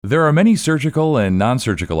There are many surgical and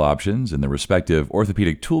non-surgical options in the respective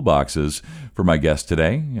orthopedic toolboxes for my guest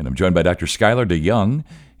today, and I'm joined by Dr. Skylar DeYoung.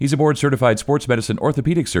 He's a board-certified sports medicine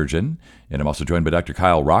orthopedic surgeon, and I'm also joined by Dr.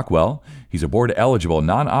 Kyle Rockwell. He's a board-eligible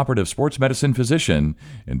non-operative sports medicine physician,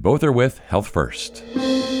 and both are with Health First.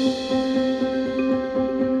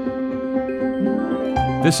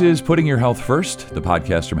 This is Putting Your Health First, the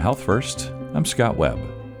podcast from Health First. I'm Scott Webb.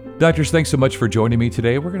 Doctors, thanks so much for joining me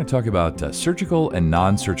today. We're going to talk about surgical and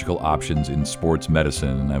non-surgical options in sports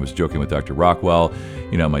medicine. I was joking with Dr. Rockwell.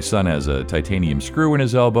 You know, my son has a titanium screw in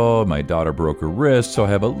his elbow. My daughter broke her wrist, so I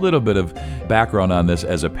have a little bit of background on this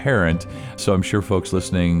as a parent. So I'm sure folks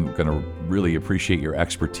listening are going to really appreciate your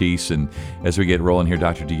expertise. And as we get rolling here,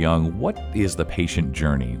 Dr. DeYoung, what is the patient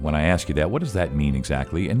journey? When I ask you that, what does that mean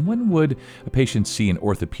exactly? And when would a patient see an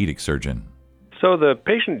orthopedic surgeon? So the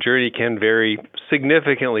patient journey can vary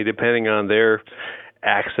significantly depending on their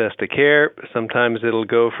access to care. Sometimes it'll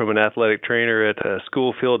go from an athletic trainer at a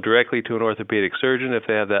school field directly to an orthopedic surgeon if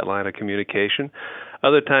they have that line of communication.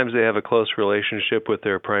 Other times they have a close relationship with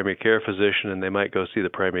their primary care physician, and they might go see the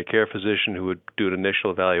primary care physician who would do an initial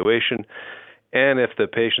evaluation. And if the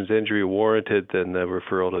patient's injury warranted, then the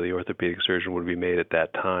referral to the orthopedic surgeon would be made at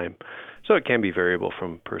that time. So it can be variable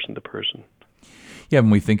from person to person. Yeah,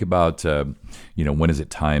 when we think about, when is it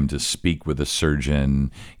time to speak with a surgeon?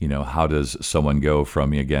 You know, how does someone go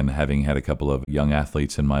from, again, having had a couple of young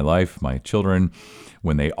athletes in my life, my children,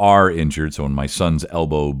 when they are injured, so when my son's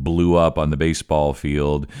elbow blew up on the baseball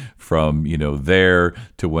field, from, there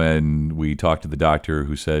to when we talked to the doctor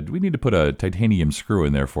who said, we need to put a titanium screw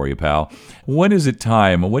in there for you, pal. When is it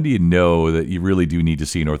time? When do you know that you really do need to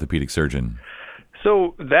see an orthopedic surgeon?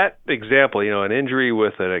 So that example, an injury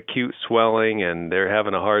with an acute swelling and they're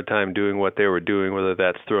having a hard time doing what they were doing, whether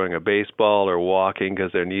that's throwing a baseball or walking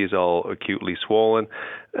because their knee's all acutely swollen,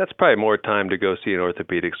 that's probably more time to go see an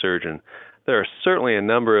orthopedic surgeon. There are certainly a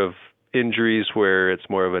number of injuries where it's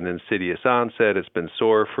more of an insidious onset. It's been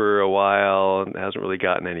sore for a while and hasn't really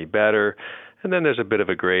gotten any better. And then there's a bit of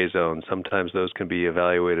a gray zone. Sometimes those can be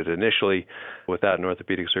evaluated initially without an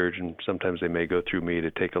orthopedic surgeon. Sometimes they may go through me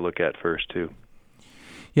to take a look at first, too.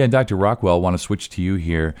 Yeah, and Dr. Rockwell, I want to switch to you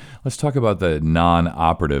here. Let's talk about the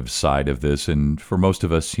non-operative side of this. And for most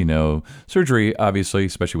of us, surgery, obviously,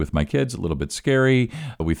 especially with my kids, a little bit scary.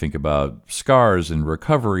 We think about scars and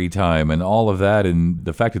recovery time and all of that. And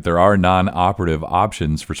the fact that there are non-operative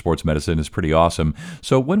options for sports medicine is pretty awesome.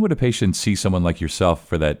 So when would a patient see someone like yourself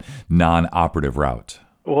for that non-operative route?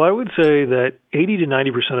 Well, I would say that 80 to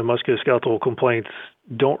 90% of musculoskeletal complaints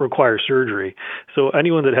don't require surgery. So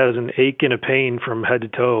anyone that has an ache and a pain from head to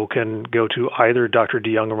toe can go to either Dr.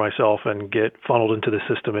 DeYoung or myself and get funneled into the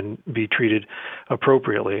system and be treated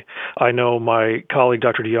appropriately. I know my colleague,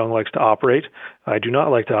 Dr. DeYoung, likes to operate. I do not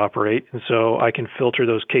like to operate, and so I can filter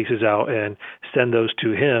those cases out and send those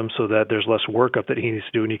to him so that there's less workup that he needs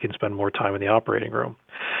to do and he can spend more time in the operating room.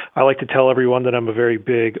 I like to tell everyone that I'm a very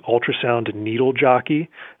big ultrasound needle jockey.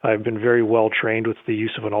 I've been very well trained with the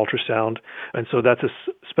use of an ultrasound, and so that's a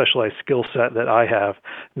specialized skill set that I have.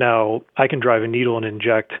 Now, I can drive a needle and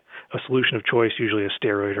inject a solution of choice, usually a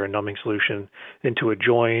steroid or a numbing solution, into a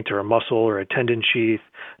joint or a muscle or a tendon sheath,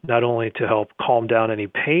 not only to help calm down any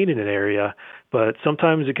pain in an area, but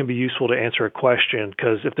sometimes it can be useful to answer a question,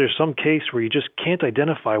 because if there's some case where you just can't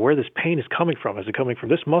identify where this pain is coming from, is it coming from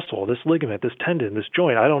this muscle, this ligament, this tendon, this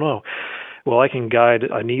joint? I don't know. Well, I can guide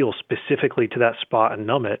a needle specifically to that spot and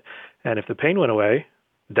numb it. And if the pain went away,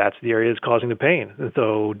 that's the area that's causing the pain.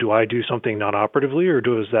 So do I do something non-operatively, or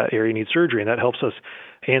does that area need surgery? And that helps us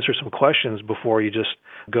answer some questions before you just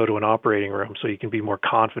go to an operating room, so you can be more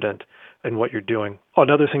confident in what you're doing.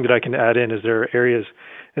 Another thing that I can add in is there are areas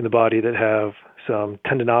in the body that have some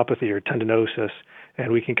tendinopathy or tendinosis,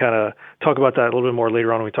 and we can kind of talk about that a little bit more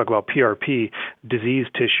later on when we talk about PRP,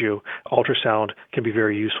 diseased tissue. Ultrasound can be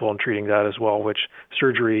very useful in treating that as well, which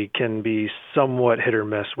surgery can be somewhat hit or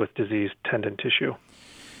miss with diseased tendon tissue.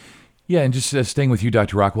 Yeah, and just staying with you,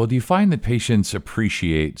 Dr. Rockwell, do you find that patients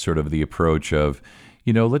appreciate sort of the approach of,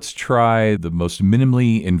 let's try the most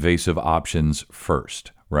minimally invasive options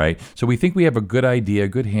first, right? So we think we have a good idea, a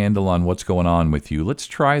good handle on what's going on with you. Let's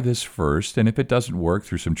try this first. And if it doesn't work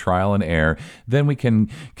through some trial and error, then we can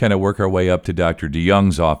kind of work our way up to Dr.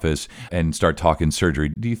 DeYoung's office and start talking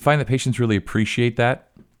surgery. Do you find that patients really appreciate that?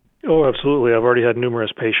 Oh, absolutely. I've already had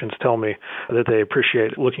numerous patients tell me that they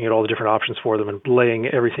appreciate looking at all the different options for them and laying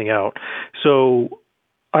everything out. So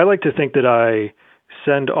I like to think that I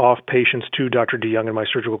send off patients to Dr. DeYoung and my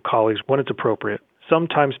surgical colleagues when it's appropriate.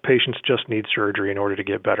 sometimes patients just need surgery in order to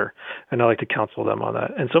get better, and I like to counsel them on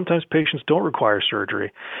that. And sometimes patients don't require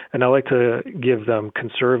surgery, and I like to give them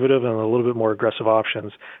conservative and a little bit more aggressive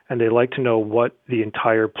options, and they like to know what the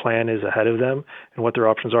entire plan is ahead of them and what their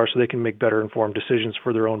options are so they can make better informed decisions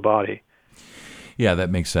for their own body. Yeah,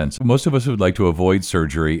 that makes sense. Most of us would like to avoid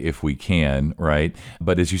surgery if we can, right?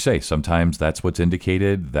 But as you say, sometimes that's what's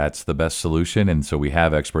indicated. That's the best solution. And so we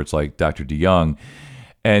have experts like Dr. DeYoung.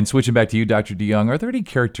 And switching back to you, Dr. DeYoung, are there any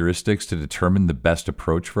characteristics to determine the best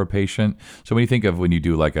approach for a patient? So when you think of when you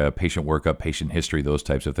do like a patient workup, patient history, those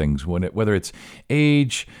types of things, whether it's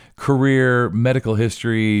age, career, medical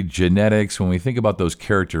history, genetics, when we think about those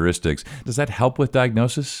characteristics, does that help with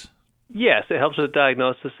diagnosis? Yes, it helps with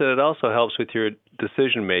diagnosis, and it also helps with your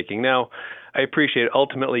decision making. Now, I appreciate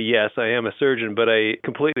ultimately, yes, I am a surgeon, but I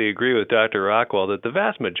completely agree with Dr. Rockwell that the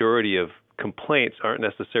vast majority of complaints aren't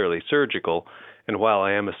necessarily surgical. And while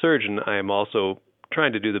I am a surgeon, I am also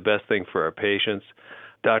trying to do the best thing for our patients.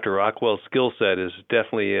 Dr. Rockwell's skill set is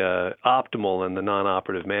definitely optimal in the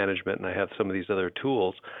non-operative management, and I have some of these other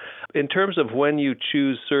tools. In terms of when you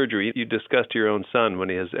choose surgery, you discussed your own son when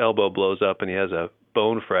his elbow blows up and he has a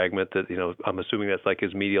bone fragment that, I'm assuming that's like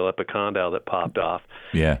his medial epicondyle that popped off.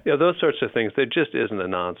 Yeah. Those sorts of things, there just isn't a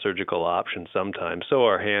non-surgical option sometimes. So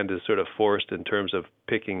our hand is sort of forced in terms of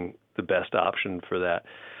picking the best option for that.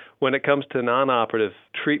 When it comes to non-operative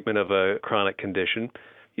treatment of a chronic condition,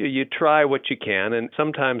 you try what you can, and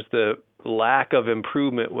sometimes the lack of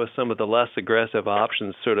improvement with some of the less aggressive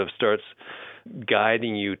options sort of starts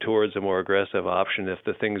guiding you towards a more aggressive option if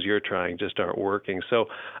the things you're trying just aren't working. So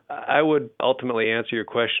I would ultimately answer your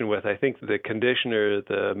question with, I think the condition or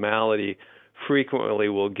the malady frequently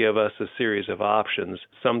will give us a series of options.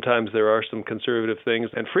 Sometimes there are some conservative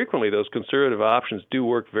things, and frequently those conservative options do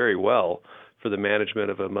work very well for the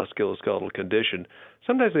management of a musculoskeletal condition.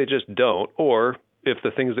 Sometimes they just don't, or if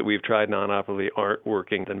the things that we've tried non-operatively aren't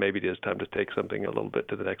working, then maybe it is time to take something a little bit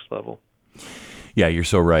to the next level. Yeah, you're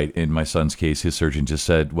so right. In my son's case, his surgeon just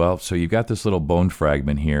said, well, so you've got this little bone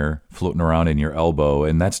fragment here floating around in your elbow,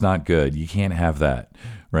 and that's not good. You can't have that,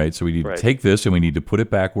 right? So we need to take this and we need to put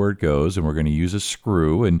it back where it goes, and we're going to use a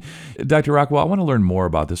screw. And Dr. Rockwell, I want to learn more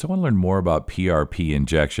about this. I want to learn more about PRP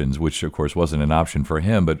injections, which of course wasn't an option for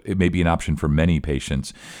him, but it may be an option for many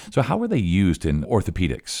patients. So how are they used in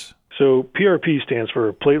orthopedics? So PRP stands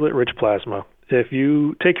for platelet-rich plasma. If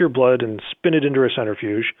you take your blood and spin it into a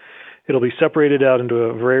centrifuge, it'll be separated out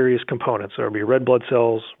into various components. There will be red blood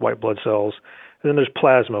cells, white blood cells, and then there's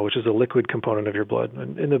plasma, which is a liquid component of your blood.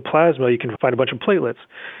 And in the plasma, you can find a bunch of platelets.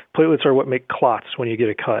 Platelets are what make clots when you get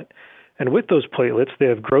a cut. And with those platelets, they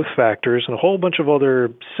have growth factors and a whole bunch of other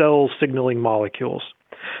cell signaling molecules.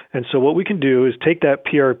 And so what we can do is take that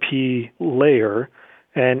PRP layer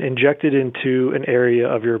and inject it into an area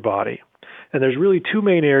of your body. And there's really two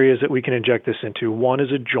main areas that we can inject this into. One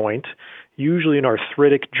is a joint, usually an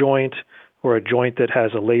arthritic joint or a joint that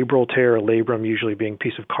has a labral tear, a labrum usually being a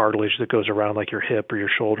piece of cartilage that goes around like your hip or your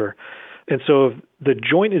shoulder. And so if the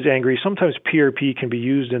joint is angry, sometimes PRP can be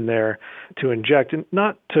used in there to inject, and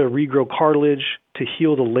not to regrow cartilage, to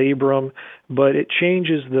heal the labrum, but it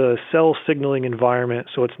changes the cell signaling environment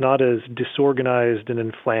so it's not as disorganized and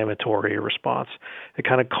inflammatory a response. It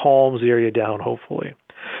kind of calms the area down, hopefully.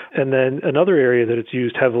 And then another area that it's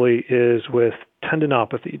used heavily is with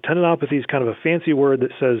tendinopathy. Tendinopathy is kind of a fancy word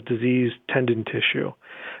that says diseased tendon tissue.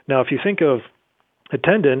 Now, if you think of a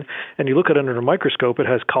tendon and you look at it under a microscope, it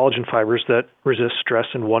has collagen fibers that resist stress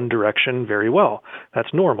in one direction very well.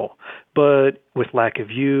 That's normal. But with lack of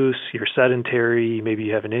use, you're sedentary, maybe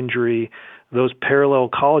you have an injury, those parallel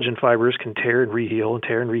collagen fibers can tear and reheal,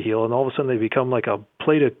 and all of a sudden they become like a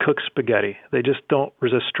plate of cooked spaghetti. They just don't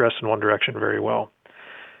resist stress in one direction very well.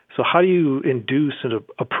 So how do you induce an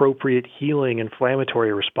appropriate healing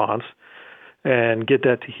inflammatory response and get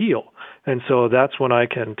that to heal? And so that's when I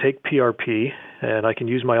can take PRP and I can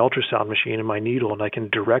use my ultrasound machine and my needle and I can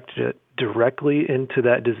direct it directly into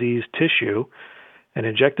that diseased tissue and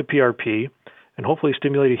inject the PRP and hopefully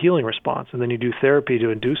stimulate a healing response. And then you do therapy to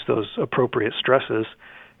induce those appropriate stresses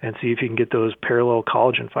and see if you can get those parallel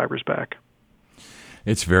collagen fibers back.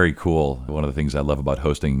 It's very cool. One of the things I love about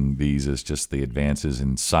hosting these is just the advances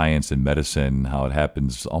in science and medicine, how it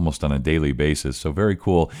happens almost on a daily basis. So very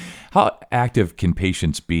cool. How active can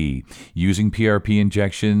patients be using PRP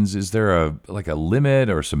injections? Is there a limit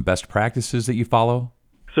or some best practices that you follow?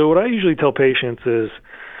 So what I usually tell patients is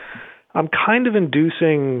I'm kind of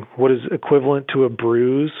inducing what is equivalent to a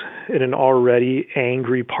bruise in an already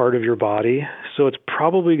angry part of your body. So it's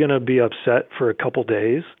probably going to be upset for a couple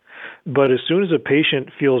days. But as soon as a patient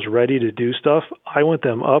feels ready to do stuff, I want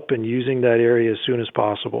them up and using that area as soon as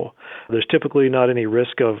possible. There's typically not any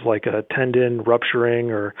risk of like a tendon rupturing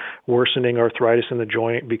or worsening arthritis in the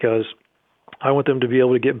joint because I want them to be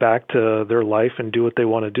able to get back to their life and do what they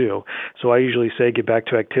want to do. So I usually say get back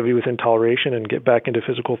to activity within toleration and get back into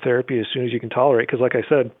physical therapy as soon as you can tolerate. Because like I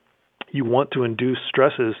said, you want to induce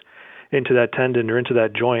stresses into that tendon or into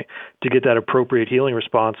that joint to get that appropriate healing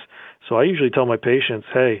response. So I usually tell my patients,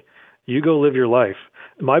 hey, you go live your life.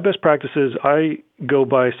 My best practices, I go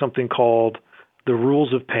by something called the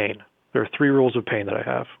rules of pain. There are 3 rules of pain that I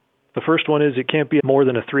have. The first one is it can't be more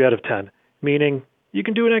than a 3 out of 10, meaning you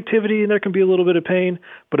can do an activity and there can be a little bit of pain,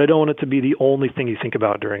 but I don't want it to be the only thing you think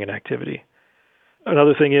about during an activity.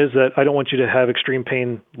 Another thing is that I don't want you to have extreme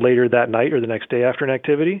pain later that night or the next day after an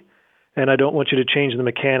activity, and I don't want you to change the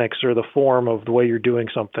mechanics or the form of the way you're doing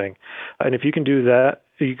something. And if you can do that,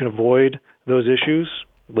 you can avoid those issues,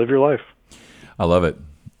 live your life. I love it.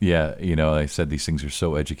 Yeah, I said these things are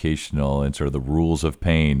so educational and sort of the rules of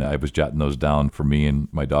pain. I was jotting those down for me and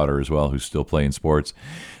my daughter as well, who's still playing sports.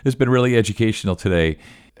 It's been really educational today.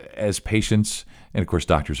 As patients, and of course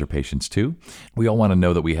doctors are patients too, we all want to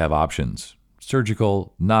know that we have options.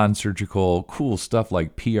 Surgical, non-surgical, cool stuff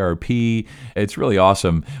like PRP. It's really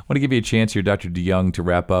awesome. I want to give you a chance here, Dr. DeYoung, to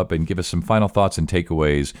wrap up and give us some final thoughts and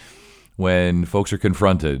takeaways when folks are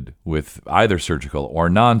confronted with either surgical or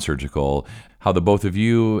non-surgical, how the both of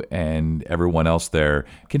you and everyone else there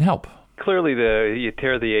can help. Clearly, you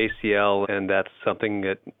tear the ACL, and that's something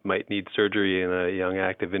that might need surgery in a young,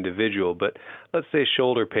 active individual. But let's say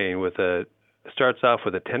shoulder pain starts off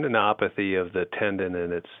with a tendinopathy of the tendon,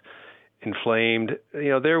 and it's inflamed.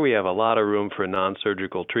 There we have a lot of room for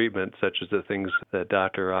non-surgical treatment, such as the things that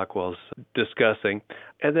Dr. Rockwell's discussing.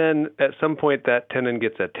 And then at some point that tendon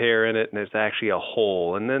gets a tear in it and it's actually a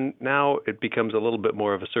hole. And then now it becomes a little bit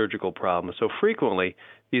more of a surgical problem. So frequently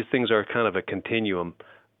these things are kind of a continuum.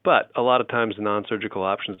 But a lot of times non-surgical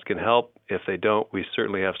options can help. If they don't, we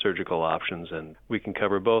certainly have surgical options and we can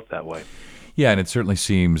cover both that way. Yeah, and it certainly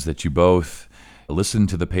seems that you both listen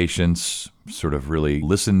to the patients, sort of really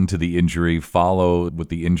listen to the injury, follow what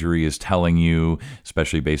the injury is telling you,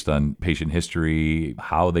 especially based on patient history,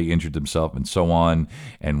 how they injured themselves and so on.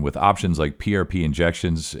 And with options like PRP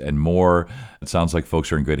injections and more, it sounds like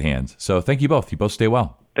folks are in good hands. So thank you both. You both stay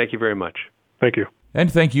well. Thank you very much. Thank you.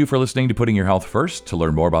 And thank you for listening to Putting Your Health First. To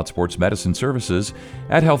learn more about sports medicine services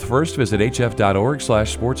at Health First, visit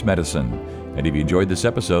hf.org/sportsmedicine. And if you enjoyed this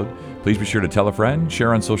episode, please be sure to tell a friend,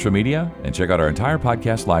 share on social media, and check out our entire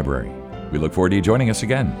podcast library. We look forward to you joining us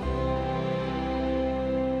again.